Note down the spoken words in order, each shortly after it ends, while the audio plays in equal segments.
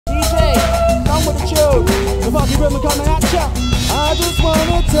funky rhythm coming at ya. I just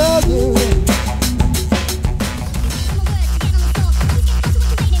wanna tell you.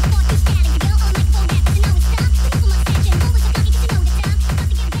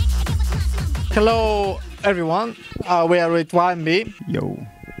 Hello everyone, we are with YMB. Yo.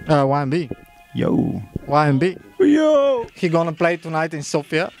 YMB. Yo. YMB. Yo. He gonna play tonight in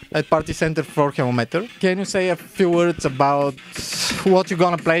Sofia at Party Center for Heavy Metal. Can you say a few words about what you're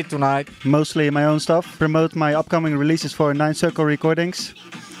gonna play tonight? Mostly my own stuff. Promote my upcoming releases for Nine Circle Recordings.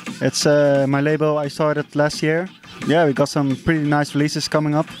 It's my label I started last year. Yeah, we got some pretty nice releases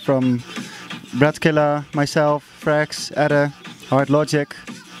coming up from Brad Killa, myself, Frax, Adder, Hard Logic,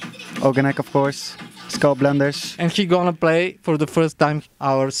 Ogonek of course, Skullblenders. And he gonna play for the first time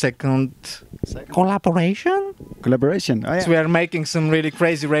our second collaboration. Collaboration, oh yeah. So we are making some really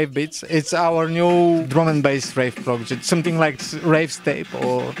crazy rave beats. It's our new drum and bass rave project, something like Rave's Tape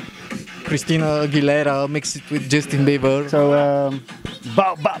or Christina Aguilera mixed it with Justin Bieber. So,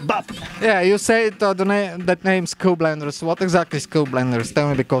 bop, bop, bop. Yeah, you said that name Skullblenders. What exactly is Skullblenders? Tell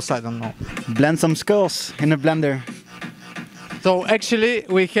me, because I don't know. Blend some skulls in a blender. So actually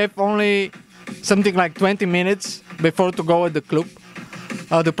we have only something like 20 minutes before to go at the club.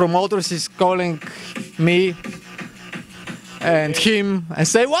 The promoters is calling me and him and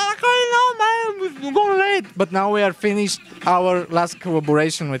say, what's going on, man? We're going late. But now we are finished our last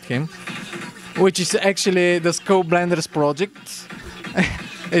collaboration with him, which is actually the Skullblenders project.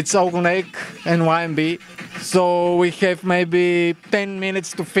 It's Ogonek and YMB. So we have maybe 10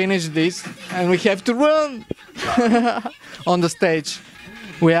 minutes to finish this and we have to run on the stage.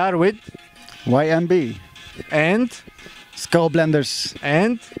 We are with YMB. And Skullblenders.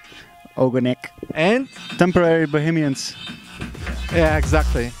 And Ogonek. And Temporary Bohemians. yeah,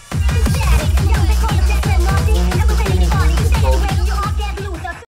 exactly.